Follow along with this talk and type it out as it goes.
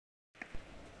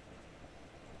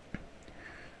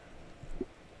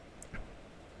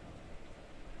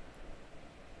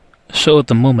So at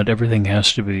the moment, everything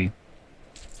has to be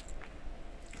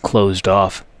closed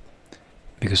off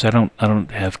because I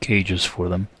don't have cages for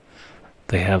them.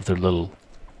 They have their little,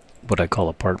 what I call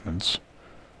apartments.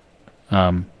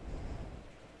 Um,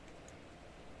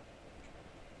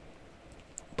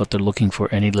 but they're looking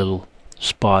for any little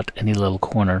spot, any little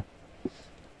corner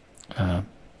uh,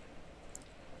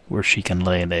 where she can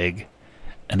lay an egg.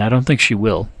 And I don't think she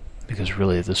will, because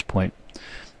really at this point,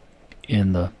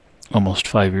 in the almost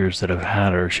 5 years that I've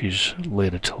had her, she's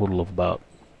laid a total of about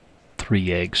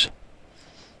 3 eggs,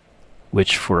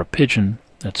 which for a pigeon,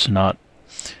 that's not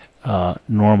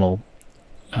normal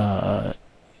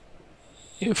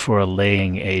for a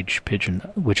laying age pigeon,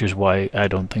 which is why I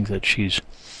don't think that she's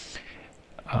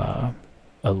a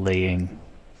laying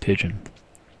pigeon.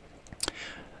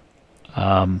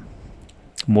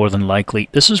 More than likely,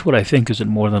 this is what I think is that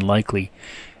more than likely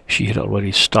she had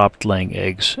already stopped laying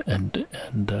eggs and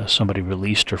somebody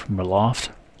released her from her loft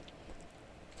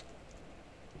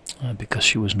because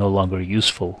she was no longer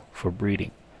useful for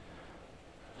breeding.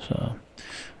 So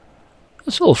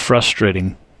it's a little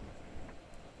frustrating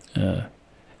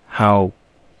how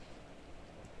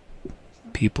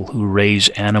people who raise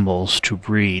animals to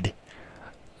breed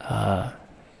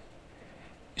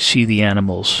see the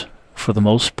animals, for the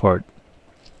most part,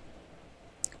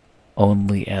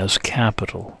 only as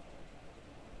capital.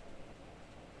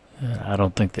 I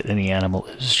don't think that any animal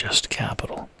is just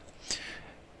capital.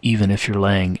 Even if you're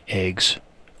laying eggs,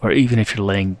 or even if you're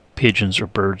laying pigeons or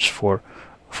birds for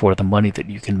the money that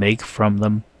you can make from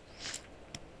them,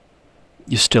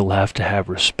 you still have to have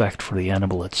respect for the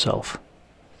animal itself.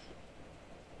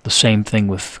 The same thing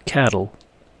with cattle,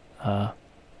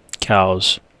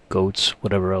 cows, goats,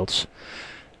 whatever else.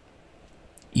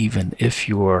 Even if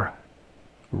you're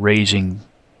raising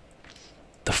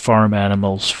the farm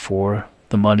animals for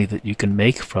the money that you can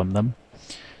make from them,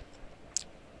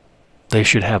 they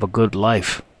should have a good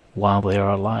life while they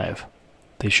are alive.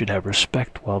 They should have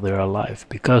respect while they are alive,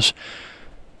 because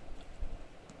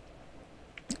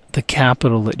the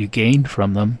capital that you gain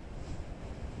from them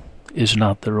is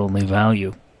not their only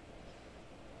value.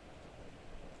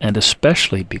 And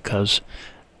especially because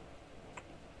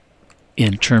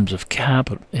in terms of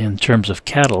cattle,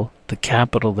 the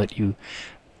capital that you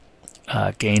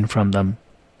gain from them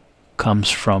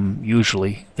comes from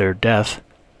usually their death.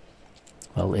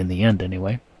 Well, in the end,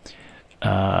 anyway.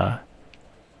 In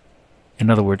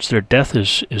other words, their death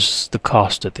is the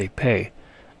cost that they pay,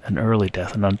 an early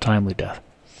death, an untimely death.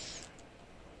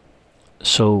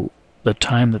 So the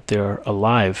time that they're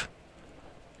alive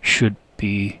should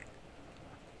be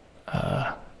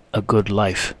a good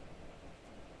life,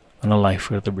 and a life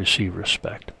where they receive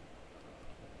respect.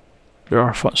 There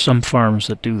are some farms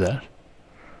that do that.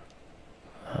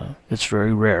 It's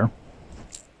very rare.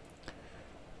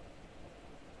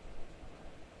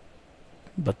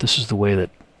 But this is the way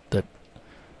that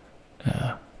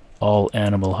all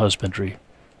animal husbandry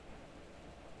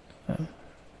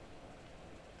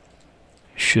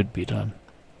should be done.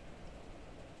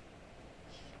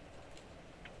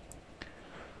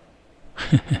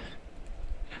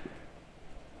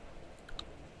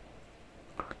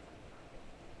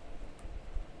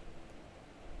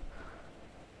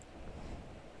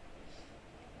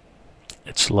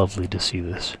 It's lovely to see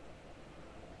this.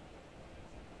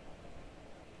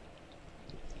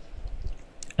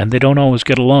 And they don't always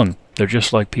get along. They're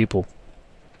just like people.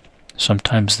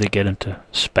 Sometimes they get into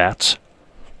spats.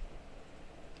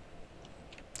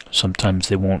 Sometimes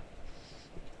they won't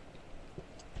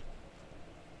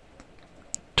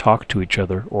talk to each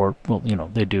other, or, well, you know,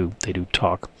 they do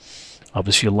talk.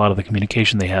 Obviously, a lot of the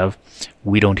communication they have,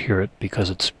 we don't hear it because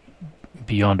it's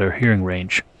beyond our hearing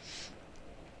range.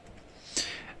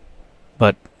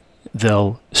 But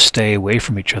they'll stay away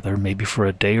from each other maybe for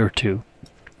a day or two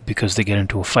because they get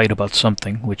into a fight about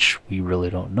something which we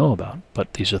really don't know about.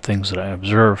 But these are things that I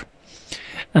observe.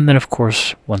 And then, of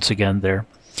course, once again, they're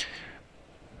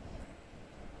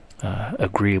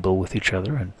agreeable with each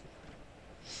other, and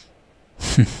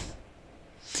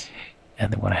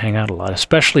and they want to hang out a lot.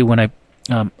 Especially when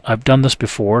I've done this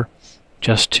before,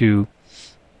 just to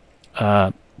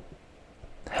help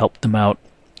them out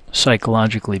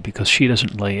psychologically, because she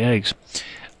doesn't lay eggs.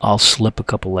 I'll slip a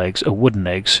couple eggs, wooden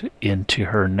eggs, into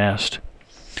her nest,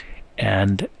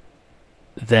 and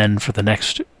then for the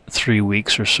next 3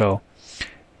 weeks or so,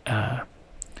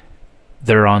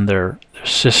 they're on their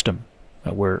system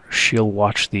where she'll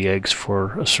watch the eggs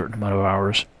for a certain amount of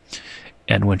hours,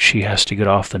 and when she has to get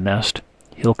off the nest,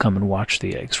 he'll come and watch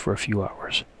the eggs for a few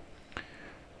hours.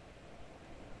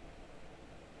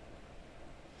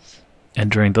 And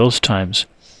during those times,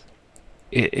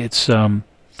 it's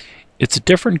it's a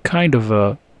different kind of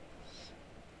a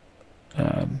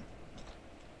um,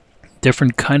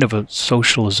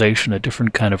 socialization, a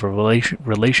different kind of a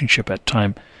relationship at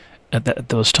time. At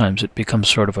those times, it becomes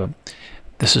sort of a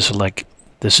this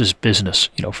is business,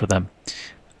 for them.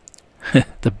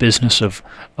 The business of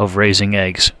raising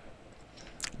eggs,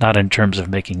 not in terms of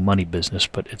making money business,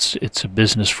 but it's a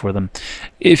business for them.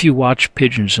 If you watch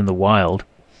pigeons in the wild,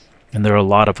 and there are a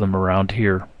lot of them around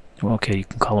here, well, okay, you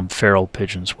can call them feral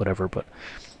pigeons, whatever, but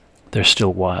they're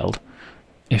still wild.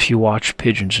 If you watch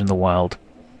pigeons in the wild,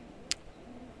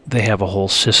 they have a whole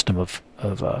system of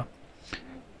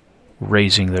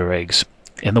raising their eggs.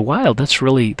 In the wild, that's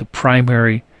really the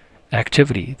primary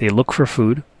activity. They look for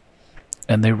food,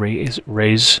 and they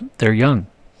raise their young.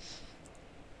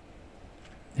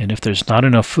 And if there's not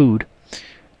enough food,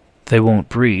 they won't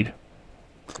breed.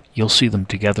 You'll see them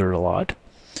together a lot,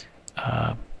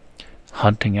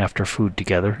 hunting after food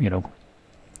together,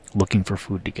 looking for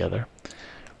food together.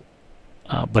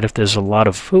 But if there's a lot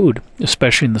of food,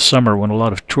 especially in the summer when a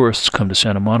lot of tourists come to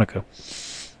Santa Monica,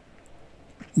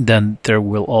 then there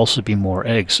will also be more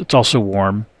eggs. It's also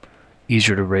warm,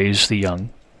 easier to raise the young.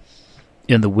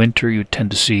 In the winter, you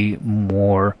tend to see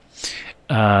more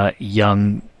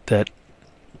young that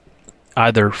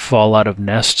either fall out of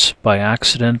nests by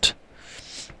accident,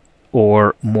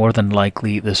 or more than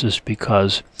likely this is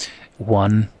because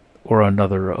one or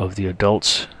another of the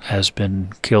adults has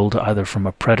been killed either from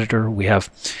a predator. We have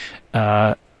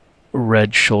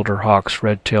red shoulder hawks,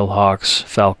 red-tailed hawks,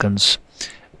 falcons,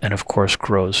 and of course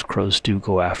crows. Crows do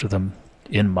go after them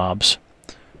in mobs.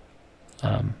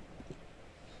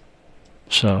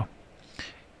 So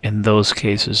in those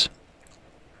cases,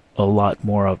 a lot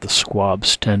more of the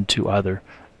squabs tend to either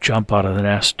jump out of the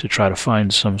nest to try to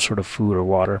find some sort of food or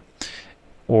water,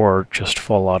 or just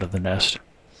fall out of the nest.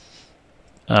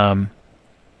 At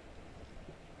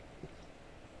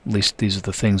least these are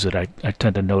the things that I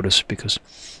tend to notice because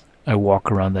I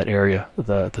walk around that area,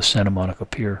 the Santa Monica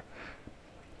Pier,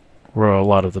 where a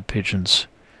lot of the pigeons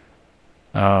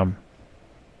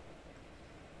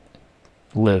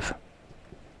live.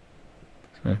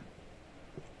 So,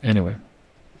 anyway,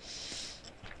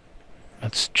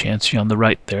 that's Chancey on the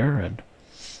right there, and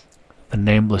the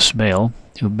nameless male,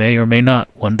 who may or may not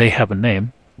one day have a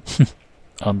name,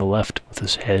 on the left with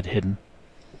his head hidden.